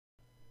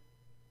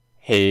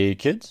Hey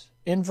kids,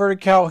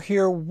 Inverted Cow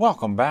here.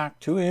 Welcome back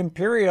to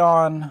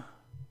Empyrion.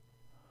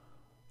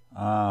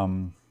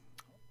 Well,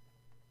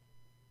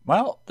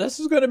 this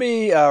is going to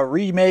be a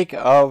remake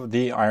of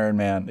the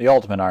Ironman, the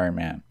Ultimate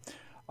Ironman.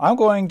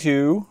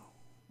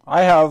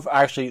 I have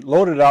actually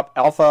loaded up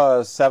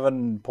Alpha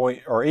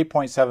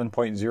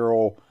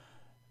 8.7.0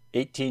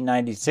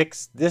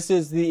 1896. This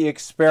is the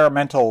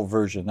experimental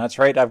version. That's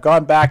right. I've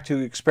gone back to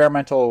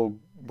experimental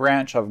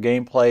branch of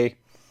gameplay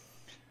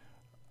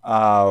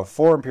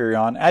for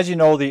Empyrion. As you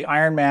know, the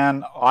Iron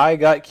Man, I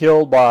got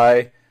killed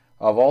by,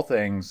 of all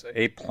things,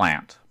 a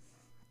plant.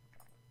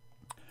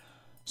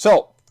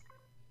 So,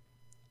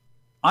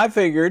 I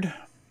figured,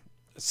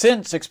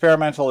 since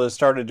Experimental has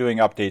started doing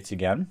updates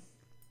again,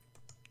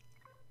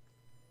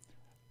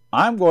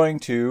 I'm going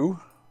to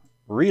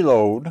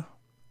reload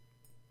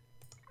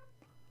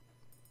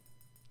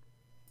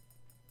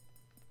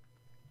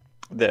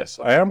this.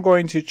 I am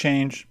going to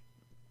change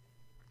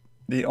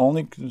the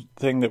only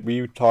thing that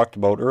we talked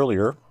about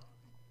earlier,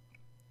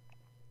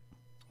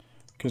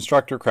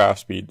 constructor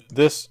craft speed.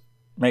 This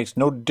makes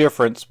no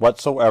difference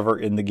whatsoever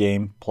in the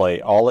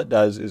gameplay. All it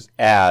does is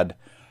add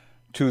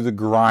to the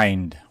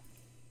grind.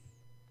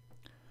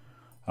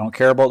 I don't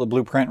care about the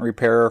blueprint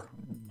repair.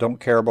 Don't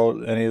care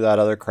about any of that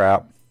other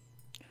crap.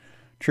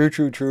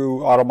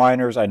 True. Auto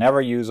miners, I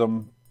never use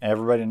them.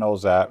 Everybody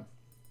knows that.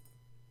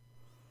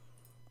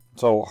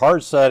 So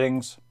hard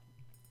settings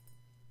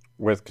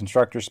with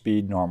constructor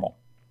speed normal.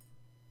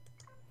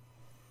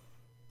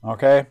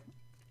 Okay.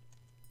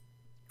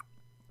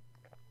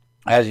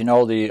 As you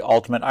know, the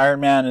Ultimate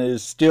Ironman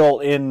is still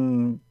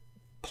in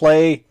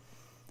play,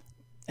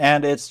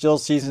 and it's still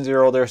Season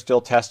 0. They're still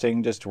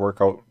testing just to work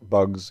out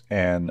bugs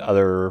and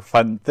other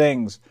fun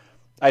things.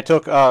 I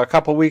took a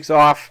couple weeks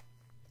off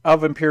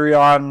of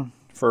Empyrion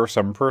for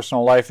some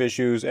personal life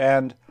issues,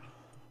 and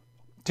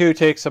to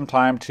take some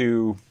time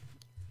to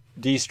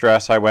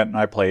de-stress, I went and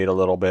I played a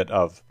little bit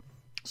of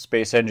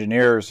Space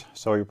Engineers,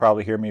 so you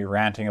probably hear me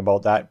ranting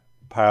about that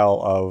pile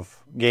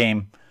of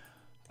game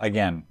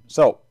again.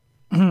 So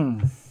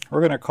we're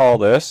going to call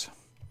this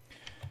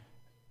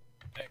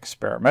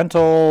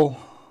Experimental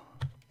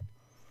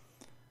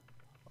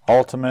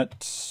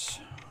Ultimate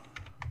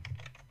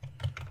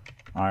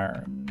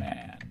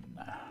Ironman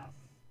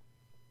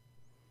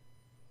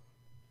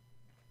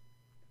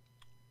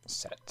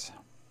set.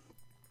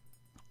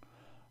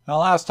 Now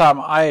last time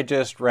I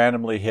just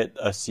randomly hit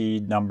a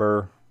seed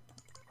number.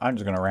 I'm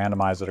just going to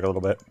randomize it a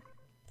little bit.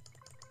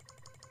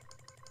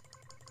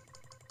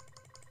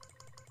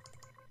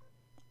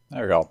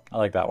 There we go. I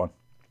like that one.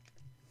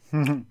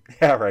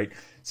 Yeah, right.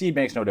 Seed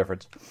makes no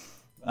difference.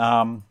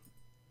 So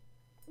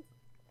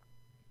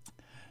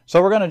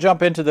we're going to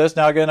jump into this.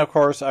 Now again, of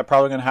course, I'm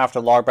probably going to have to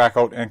log back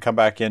out and come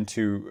back in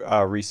to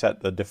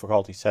reset the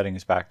difficulty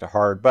settings back to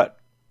hard, but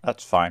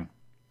that's fine.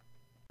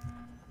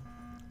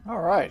 All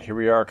right, here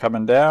we are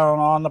coming down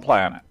on the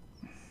planet.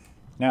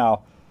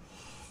 Now,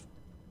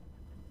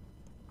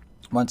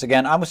 once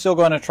again, I'm still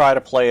going to try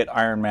to play it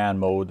Iron Man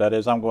mode. That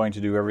is, I'm going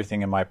to do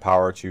everything in my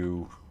power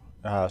to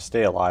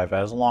stay alive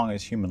as long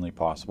as humanly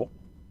possible.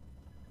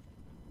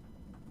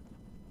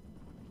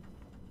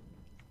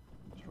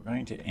 So we're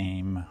going to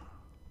aim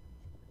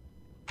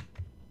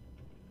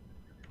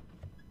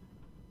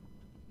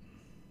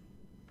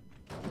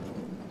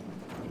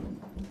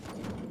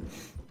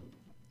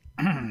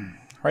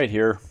right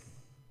here.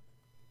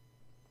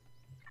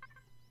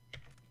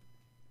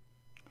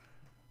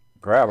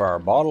 Grab our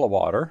bottle of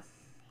water.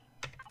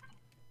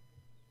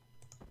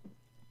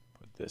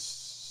 Put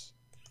this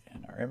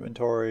in our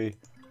inventory.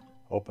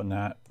 Open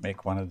that.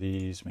 Make one of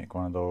these. Make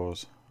one of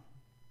those.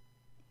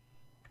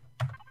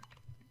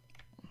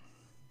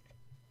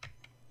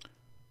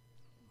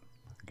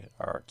 Get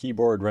our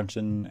keyboard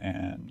wrenching,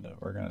 and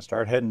we're going to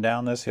start heading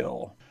down this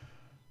hill.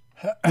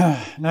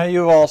 Now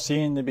you've all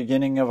seen the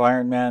beginning of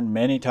Iron Man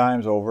many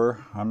times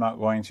over. I'm not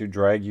going to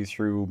drag you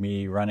through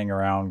me running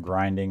around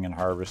grinding and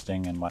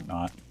harvesting and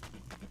whatnot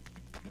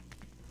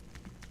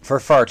for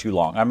far too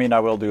long. I mean, I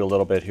will do a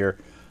little bit here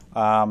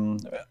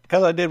because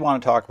I did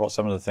want to talk about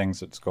some of the things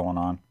that's going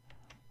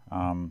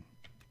on.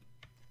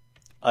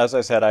 As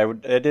I said, I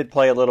did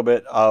play a little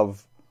bit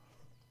of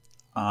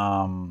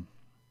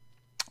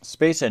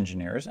Space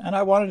Engineers, and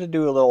I wanted to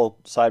do a little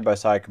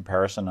side-by-side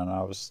comparison, and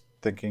I was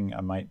thinking I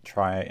might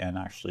try and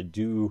actually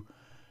do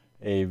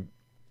a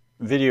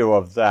video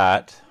of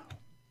that,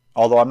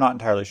 although I'm not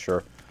entirely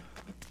sure.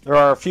 There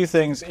are a few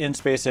things in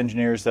Space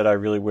Engineers that I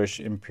really wish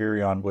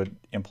Empyrion would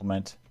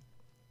implement,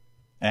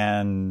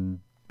 and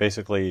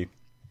basically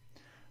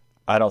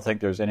I don't think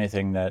there's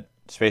anything that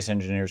Space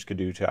Engineers could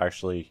do to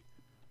actually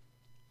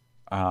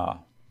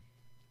I'm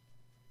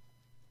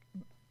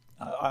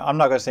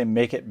not going to say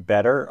make it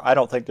better. I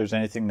don't think there's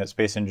anything that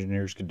Space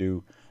Engineers could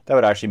do that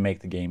would actually make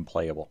the game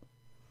playable.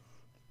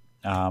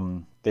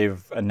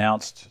 They've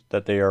announced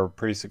that they are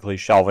basically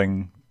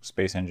shelving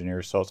Space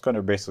Engineers, so it's going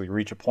to basically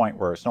reach a point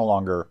where it's no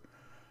longer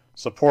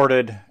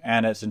supported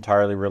and it's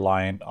entirely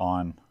reliant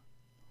on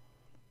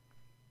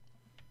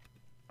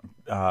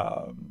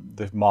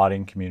the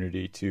modding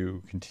community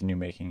to continue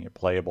making it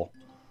playable.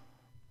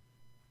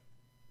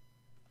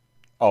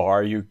 Oh,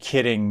 are you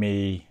kidding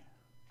me?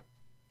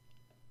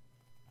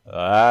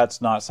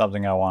 That's not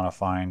something I want to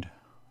find.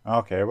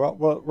 Okay, well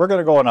we're going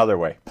to go another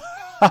way.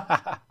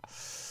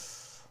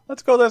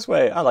 Let's go this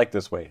way. I like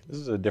this way. This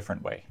is a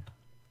different way.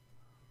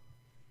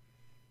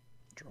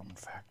 Drone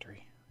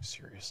factory.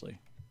 Seriously.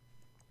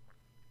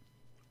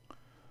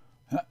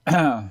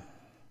 I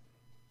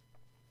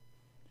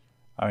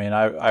mean,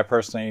 I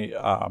personally,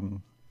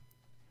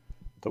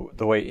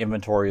 the way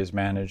inventory is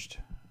managed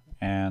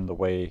and the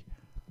way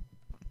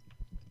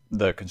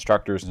the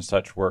constructors and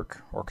such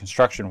work, or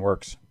construction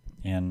works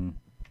in,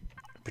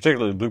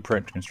 particularly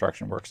blueprint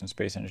construction works in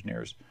Space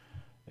Engineers,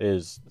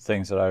 is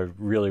things that I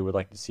really would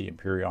like to see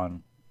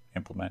Empyrion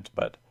implement.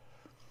 But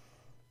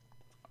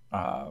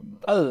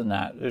other than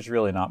that, there's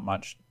really not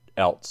much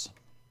else.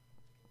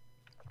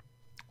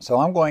 So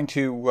I'm going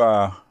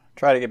to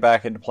try to get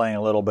back into playing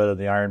a little bit of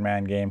the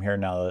Ironman game here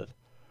now that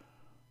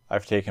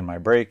I've taken my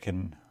break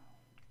and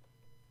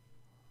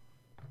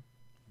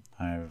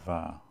I've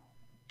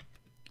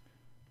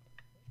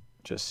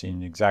just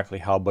seen exactly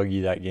how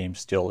buggy that game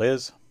still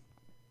is.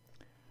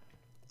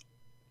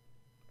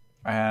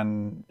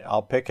 And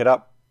I'll pick it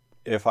up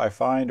if I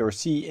find or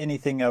see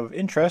anything of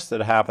interest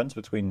that happens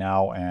between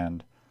now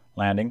and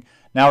landing.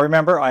 Now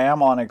remember, I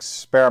am on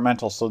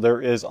experimental, so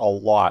there is a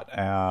lot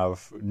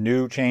of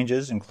new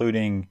changes,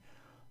 including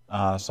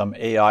some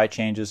AI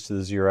changes to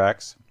the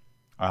Xerox.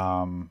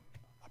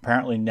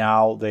 Apparently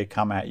now they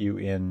come at you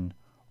in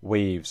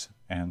waves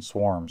and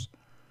swarms.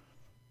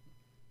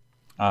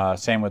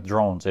 Same with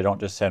drones. They don't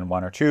just send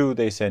one or two,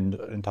 they send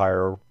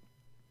entire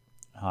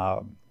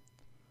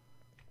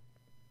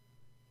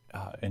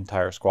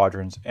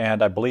squadrons.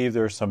 And I believe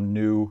there's some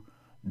new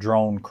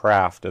drone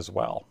craft as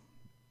well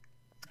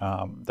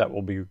that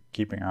we'll be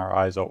keeping our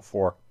eyes out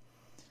for.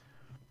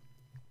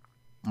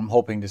 I'm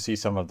hoping to see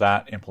some of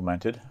that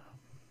implemented.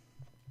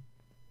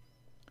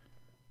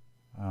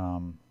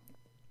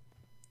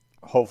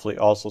 Hopefully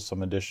also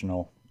some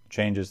additional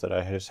changes that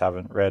I just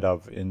haven't read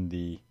of in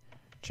the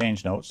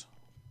change notes.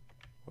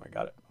 Oh, I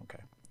got it. Okay.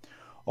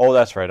 Oh,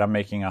 that's right. I'm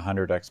making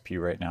 100 XP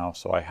right now,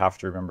 so I have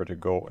to remember to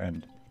go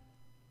and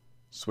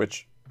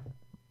switch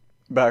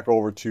back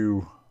over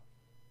to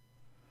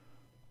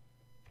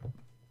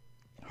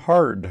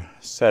hard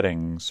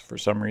settings for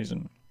some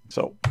reason.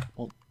 So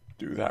we'll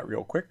do that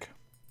real quick.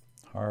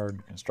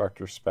 Hard,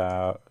 constructor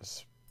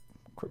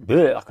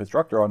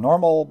constructor on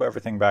normal,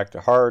 everything back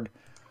to hard.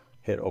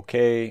 Hit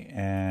OK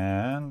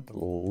and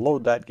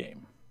load that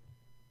game.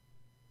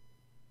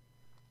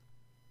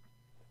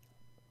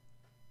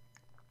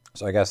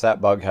 So I guess that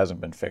bug hasn't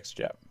been fixed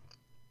yet.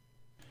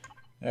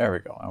 There we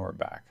go, and we're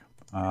back.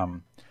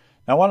 Now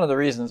one of the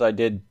reasons I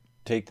did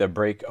take the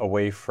break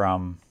away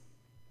from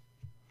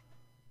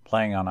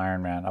playing on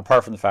Ironman,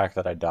 apart from the fact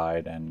that I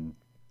died and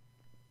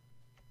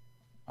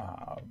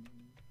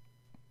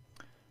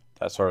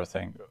that sort of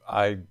thing,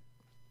 I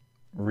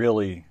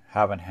really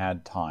haven't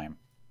had time.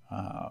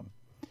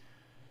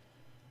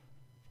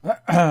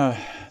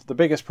 The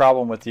biggest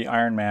problem with the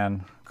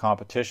Ironman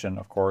competition,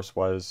 of course,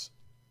 was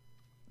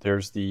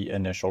there's the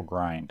initial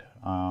grind.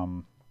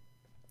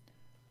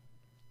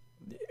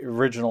 The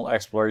original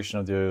exploration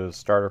of the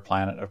starter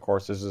planet, of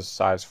course, is a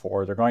size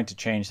 4. They're going to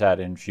change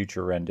that in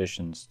future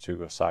renditions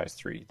to a size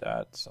 3.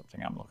 That's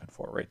something I'm looking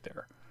for right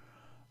there.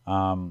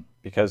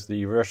 Because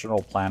the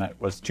original planet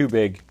was too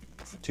big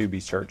to be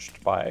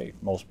searched by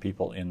most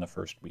people in the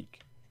first week.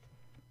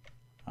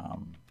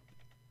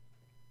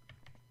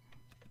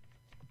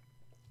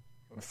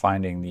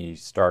 Finding the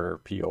starter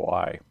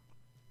POI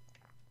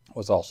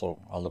was also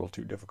a little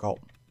too difficult.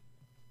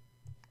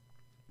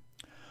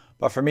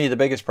 But for me, the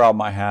biggest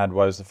problem I had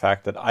was the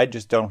fact that I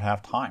just don't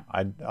have time.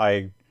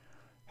 I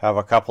have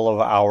a couple of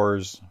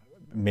hours,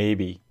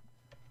 maybe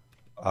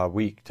a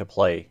week to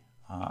play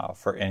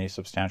for any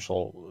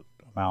substantial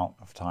amount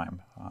of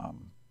time.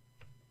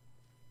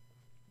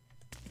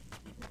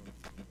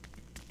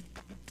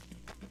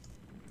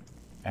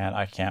 And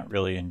I can't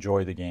really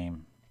enjoy the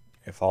game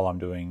if all I'm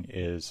doing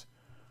is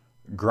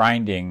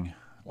grinding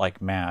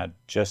like mad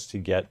just to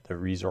get the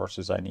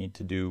resources I need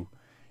to do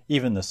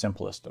even the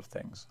simplest of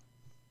things.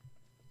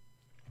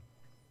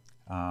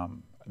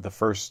 The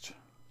first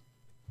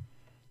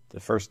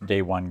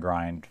day one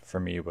grind for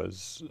me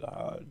was,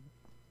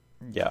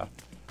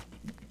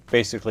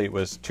 basically it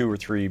was 2 or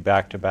 3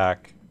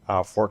 back-to-back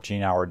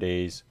 14-hour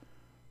days,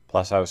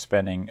 plus I was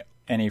spending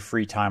any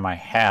free time I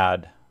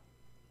had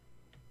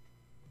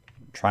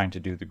trying to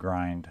do the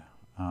grind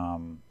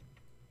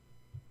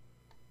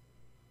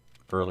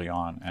early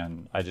on,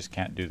 and I just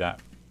can't do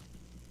that.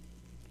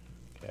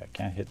 Okay, I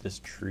can't hit this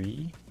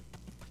tree.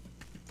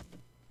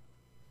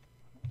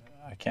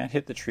 I can't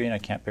hit the tree and I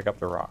can't pick up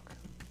the rock.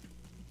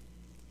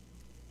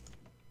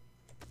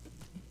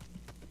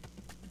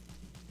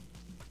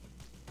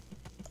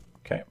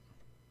 Okay.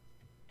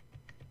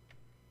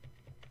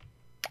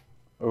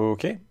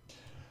 Okay.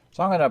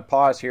 So I'm going to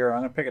pause here. I'm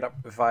going to pick it up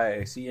if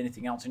I see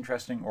anything else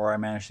interesting or I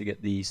manage to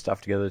get the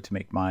stuff together to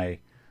make my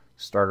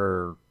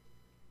starter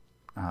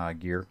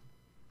gear.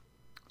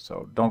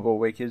 So don't go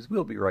away, kids.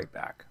 We'll be right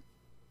back.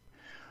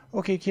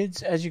 Okay,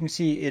 kids, as you can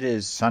see, it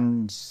is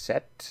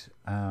sunset.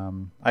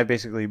 I've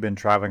basically been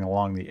traveling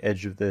along the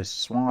edge of this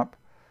swamp,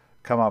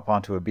 come up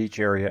onto a beach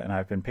area, and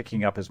I've been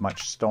picking up as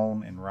much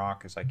stone and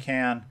rock as I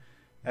can,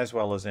 as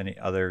well as any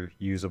other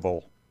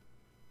usable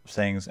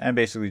things, and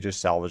basically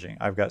just salvaging.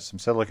 I've got some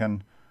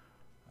silicon,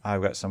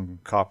 I've got some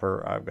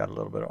copper, I've got a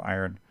little bit of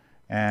iron,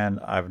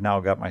 and I've now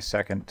got my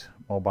second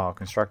mobile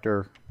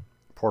constructor,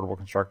 portable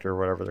constructor,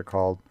 whatever they're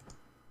called,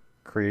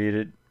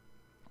 created.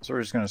 So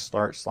we're just going to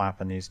start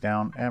slapping these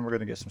down, and we're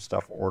going to get some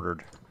stuff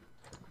ordered.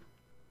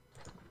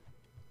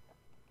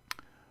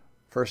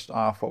 First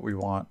off, what we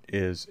want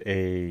is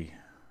a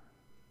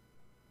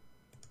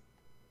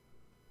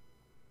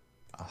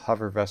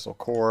hover vessel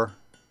core.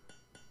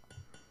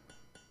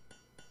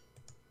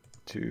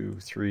 2,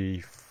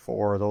 3,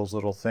 4 of those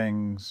little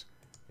things,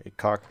 a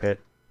cockpit,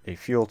 a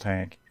fuel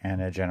tank,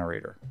 and a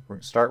generator. We're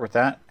going to start with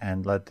that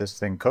and let this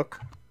thing cook.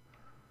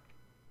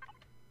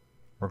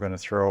 We're going to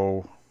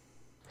throw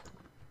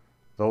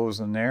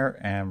those in there,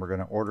 and we're going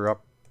to order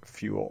up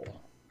fuel.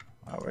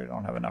 We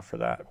don't have enough for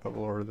that, but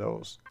we'll order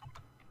those.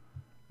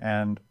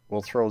 And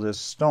we'll throw this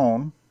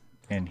stone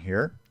in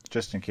here,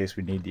 just in case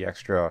we need the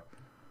extra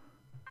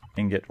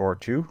ingot or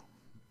two.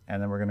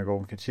 And then we're going to go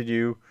and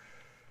continue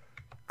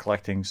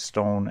collecting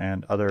stone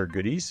and other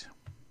goodies.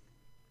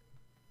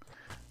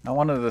 Now,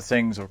 one of the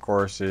things, of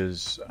course,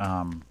 is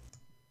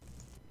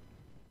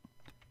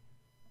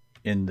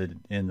in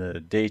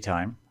the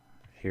daytime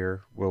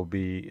here we'll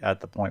be at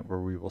the point where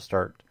we will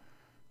start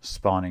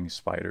spawning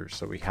spiders.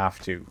 So we have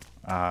to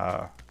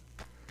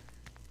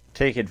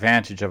take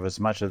advantage of as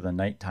much of the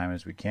nighttime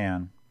as we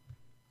can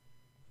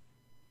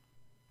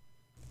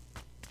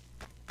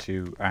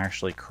to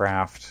actually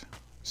craft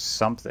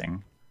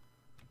something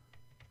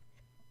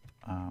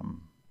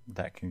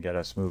that can get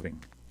us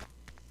moving.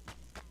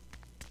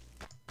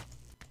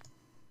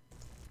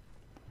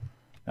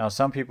 Now,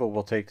 some people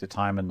will take the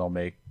time and they'll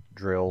make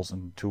drills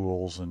and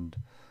tools and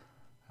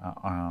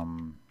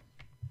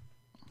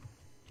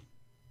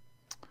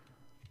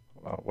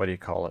what do you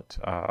call it?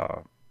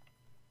 A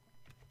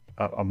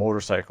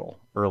motorcycle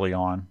early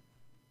on.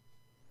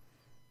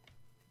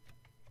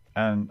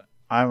 And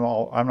I'm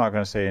not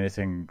going to say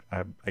anything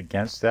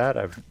against that.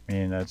 I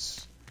mean,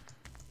 that's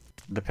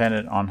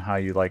dependent on how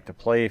you like to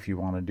play. If you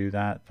want to do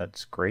that,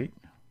 that's great.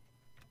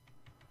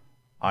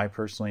 I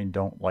personally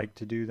don't like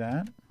to do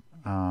that.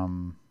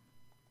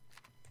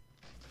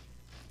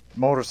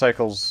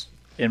 Motorcycles,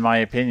 in my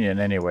opinion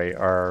anyway,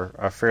 are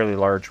a fairly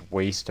large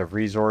waste of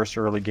resource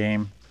early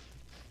game.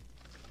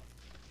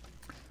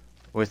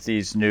 With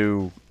these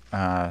new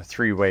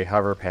 3-way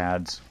hover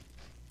pads,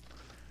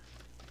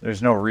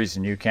 there's no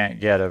reason you can't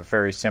get a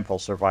very simple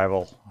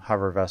survival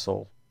hover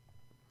vessel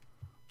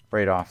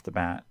right off the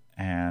bat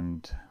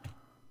and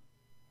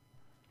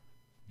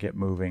get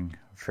moving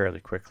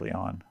fairly quickly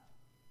on.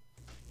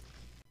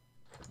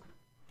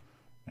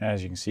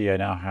 As you can see, I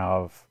now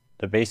have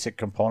the basic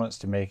components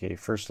to make a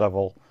first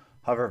level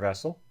hover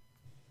vessel.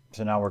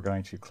 So now we're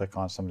going to click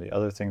on some of the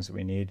other things that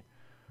we need.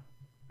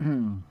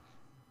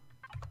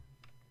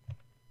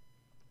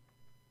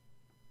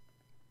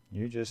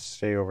 You just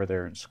stay over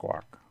there and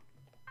squawk.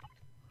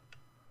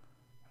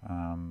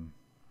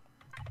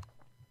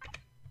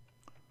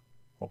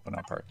 Open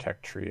up our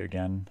tech tree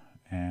again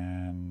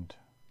and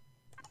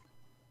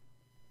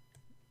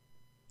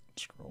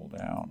scroll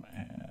down,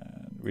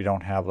 and we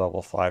don't have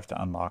level 5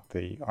 to unlock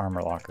the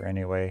armor locker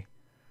anyway.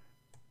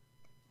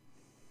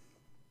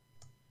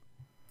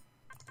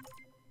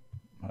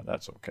 But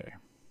that's okay.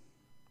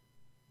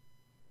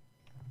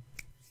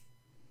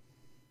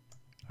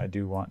 I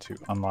do want to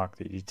unlock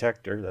the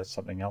detector. That's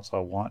something else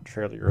I'll want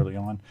fairly early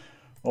on.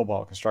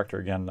 Mobile constructor,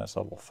 again, that's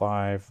level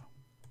 5.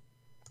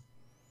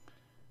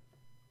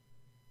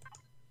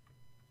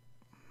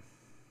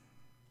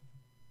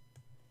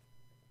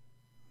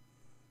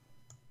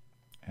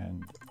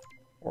 And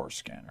ore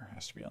scanner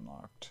has to be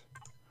unlocked.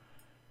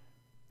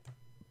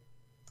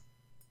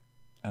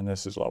 And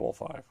this is level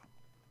 5.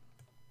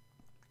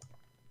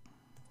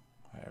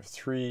 I have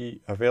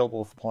 3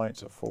 available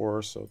points of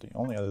 4, so the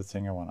only other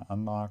thing I want to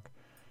unlock,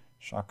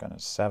 shotgun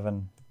is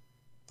 7.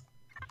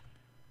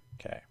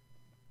 Okay.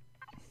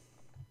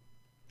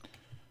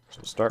 So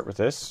we'll start with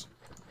this.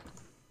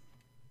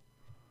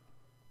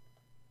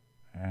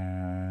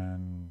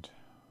 And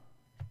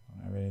I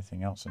don't have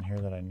anything else in here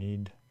that I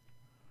need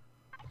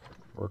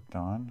worked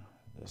on.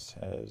 This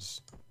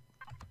has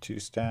 2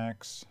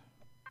 stacks.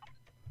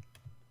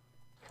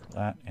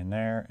 That in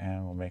there,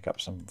 and we'll make up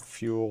some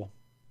fuel.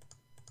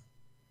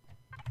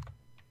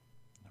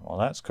 While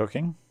that's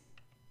cooking,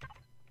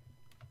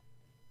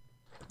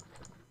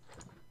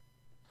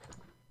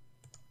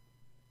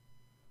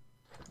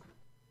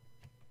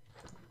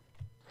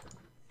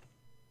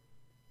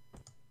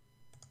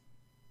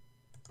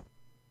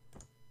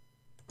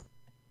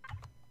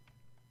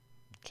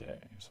 okay,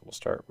 so we'll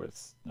start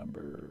with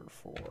number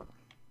 4.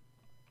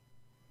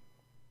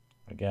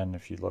 Again,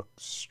 if you look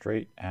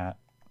straight at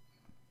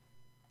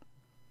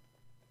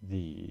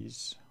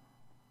these,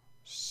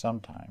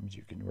 sometimes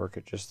you can work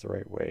it just the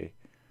right way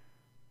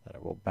that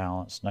it will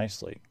balance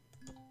nicely.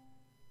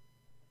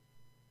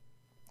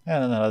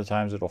 And then other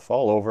times it'll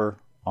fall over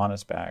on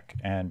its back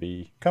and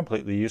be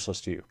completely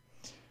useless to you.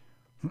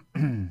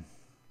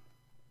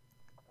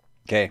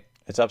 Okay,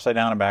 it's upside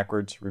down and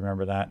backwards.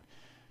 Remember that.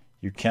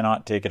 You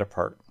cannot take it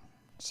apart.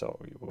 So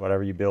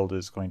whatever you build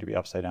is going to be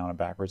upside down and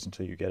backwards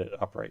until you get it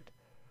upright.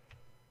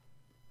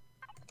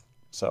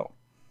 So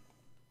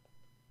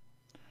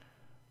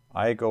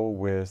I go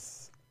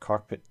with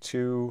Cockpit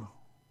 2,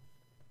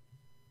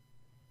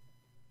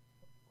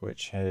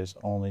 which has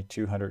only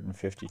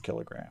 250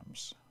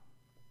 kilograms.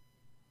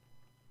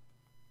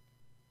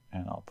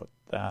 And I'll put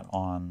that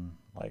on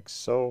like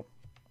so.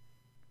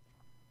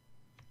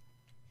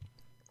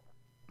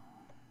 I'll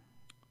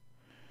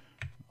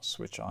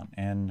switch on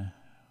N,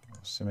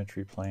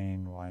 symmetry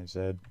plane,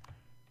 YZ,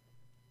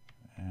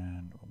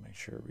 and we'll make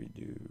sure we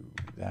do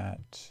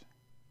that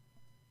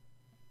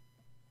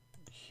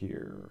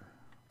here.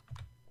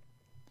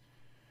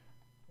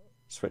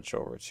 Switch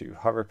over to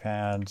hover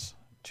pads,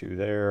 2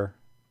 there,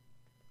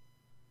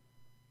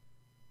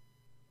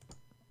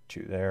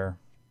 2 there.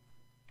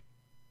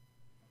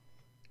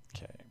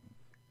 Okay,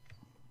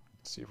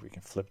 let's see if we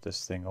can flip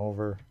this thing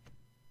over.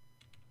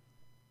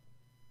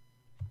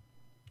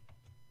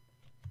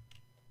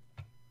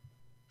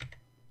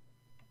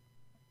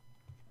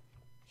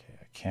 Okay,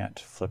 I can't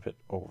flip it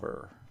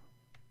over.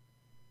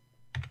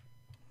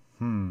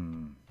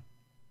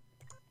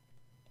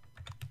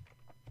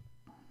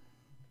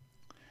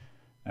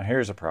 Now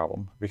here's a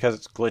problem, because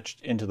it's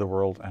glitched into the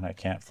world and I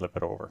can't flip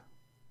it over.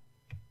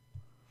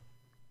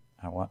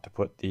 I want to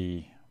put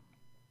the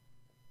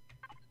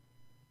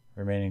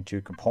remaining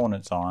 2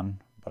 components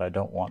on, but I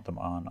don't want them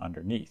on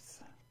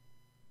underneath.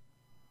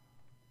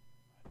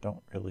 I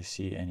don't really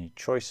see any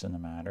choice in the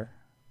matter,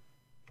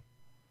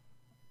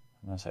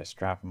 unless I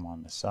strap them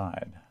on the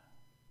side.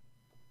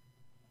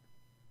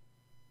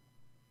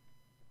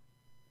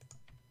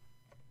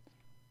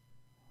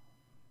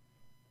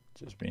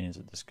 Just means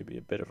that this could be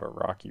a bit of a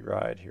rocky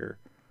ride here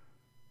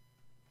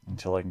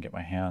until I can get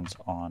my hands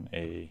on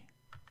a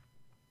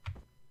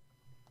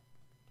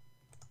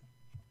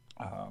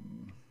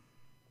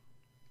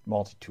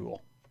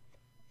multi-tool.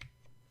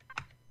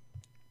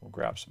 We'll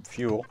grab some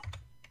fuel.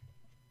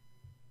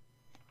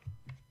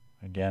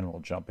 Again,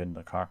 we'll jump into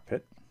the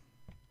cockpit,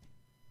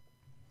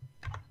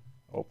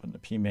 open the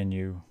P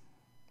menu,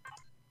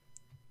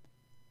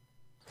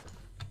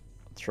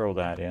 throw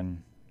that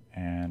in,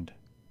 and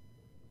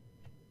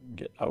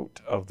get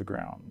out of the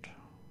ground.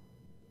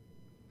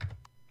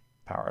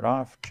 Power it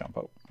off, jump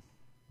out.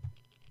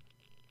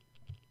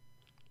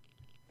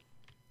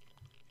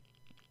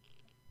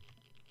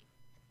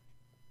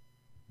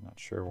 Not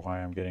sure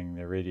why I'm getting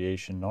the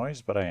radiation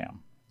noise, but I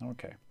am.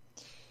 Okay.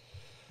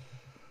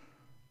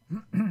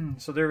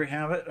 So there we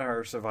have it,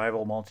 our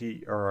survival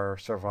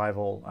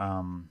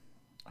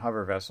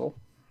hover vessel.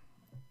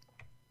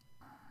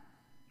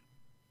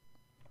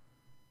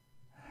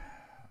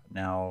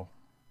 Now,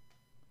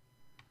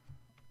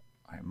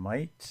 I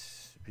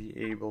might be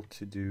able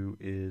to do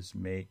is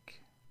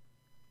make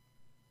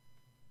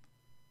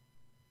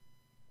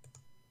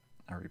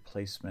a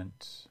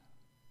replacement.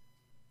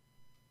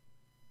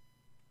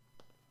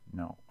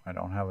 No, I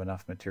don't have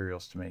enough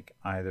materials to make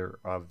either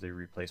of the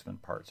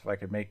replacement parts. If I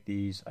could make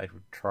these, I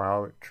would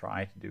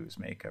try to do is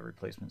make a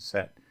replacement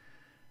set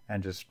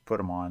and just put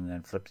them on and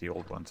then flip the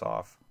old ones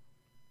off.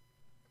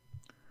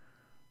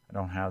 I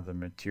don't have the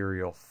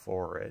material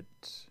for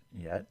it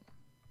yet.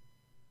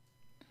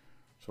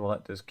 So we'll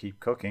let this keep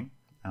cooking.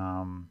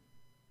 I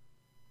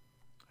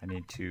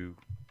need to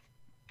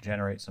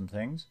generate some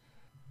things.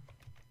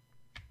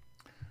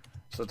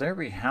 So there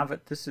we have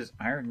it. This is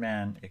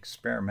Ironman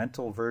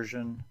experimental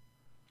version.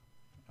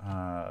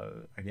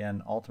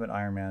 Again, Ultimate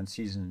Ironman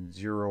Season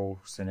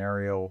 0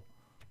 scenario.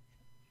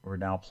 We're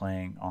now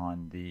playing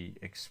on the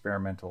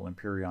experimental,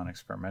 Empyrion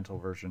experimental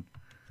version.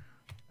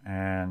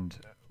 And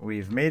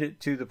we've made it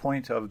to the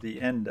point of the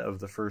end of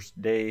the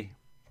first day.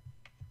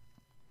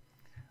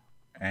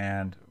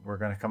 And we're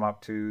going to come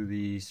up to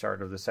the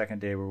start of the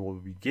second day where we'll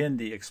begin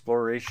the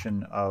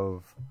exploration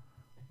of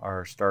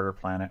our starter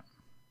planet,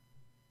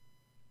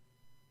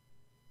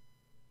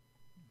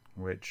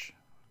 which,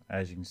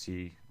 as you can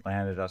see,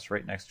 landed us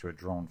right next to a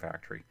drone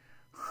factory.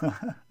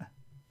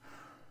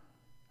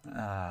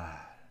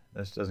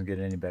 This doesn't get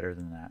any better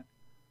than that.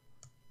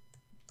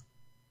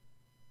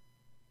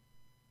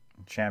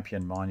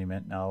 Champion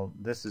Monument. Now,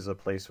 this is a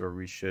place where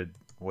we should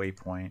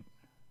waypoint.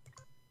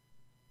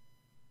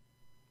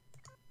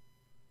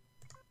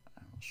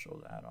 I'll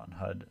show that on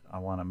HUD. I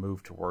want to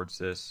move towards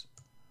this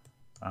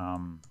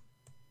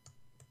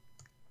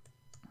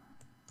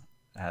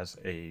as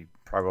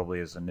probably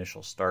as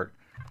initial start.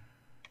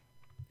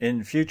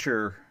 In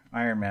future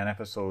Ironman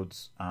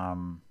episodes,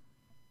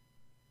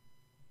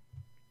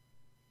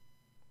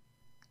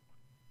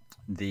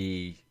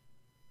 the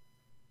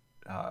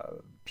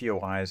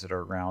POIs that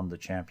are around the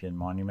Champion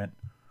Monument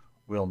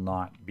will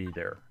not be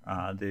there.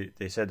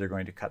 They said they're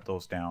going to cut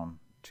those down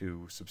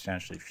to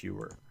substantially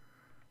fewer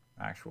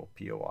actual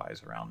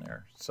POIs around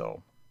there.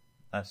 So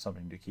that's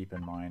something to keep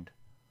in mind.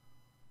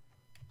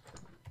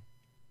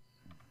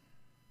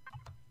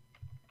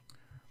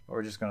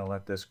 We're just going to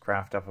let this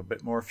craft up a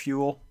bit more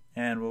fuel,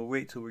 and we'll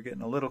wait till we're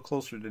getting a little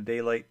closer to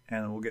daylight,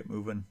 and we'll get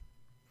moving.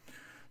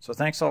 So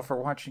thanks all for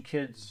watching,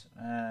 kids,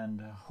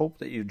 and hope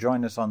that you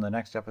join us on the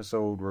next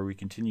episode where we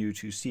continue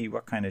to see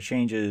what kind of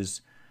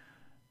changes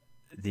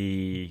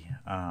the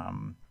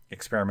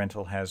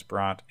experimental has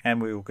brought,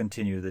 and we will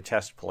continue the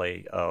test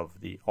play of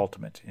the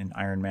Ultimate in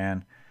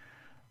Ironman.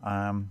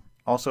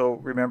 Also,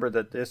 remember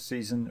that this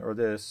season, or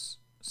this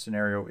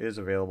scenario, is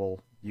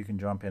available. You can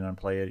jump in and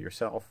play it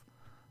yourself.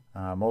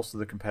 Most of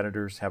the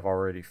competitors have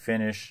already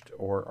finished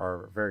or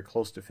are very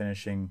close to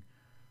finishing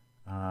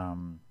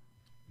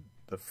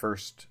the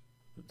first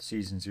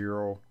season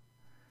 0,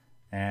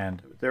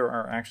 and there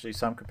are actually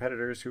some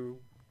competitors who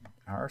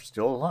are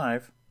still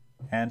alive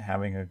and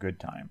having a good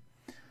time.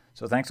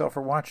 So thanks all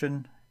for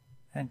watching,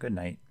 and good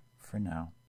night for now.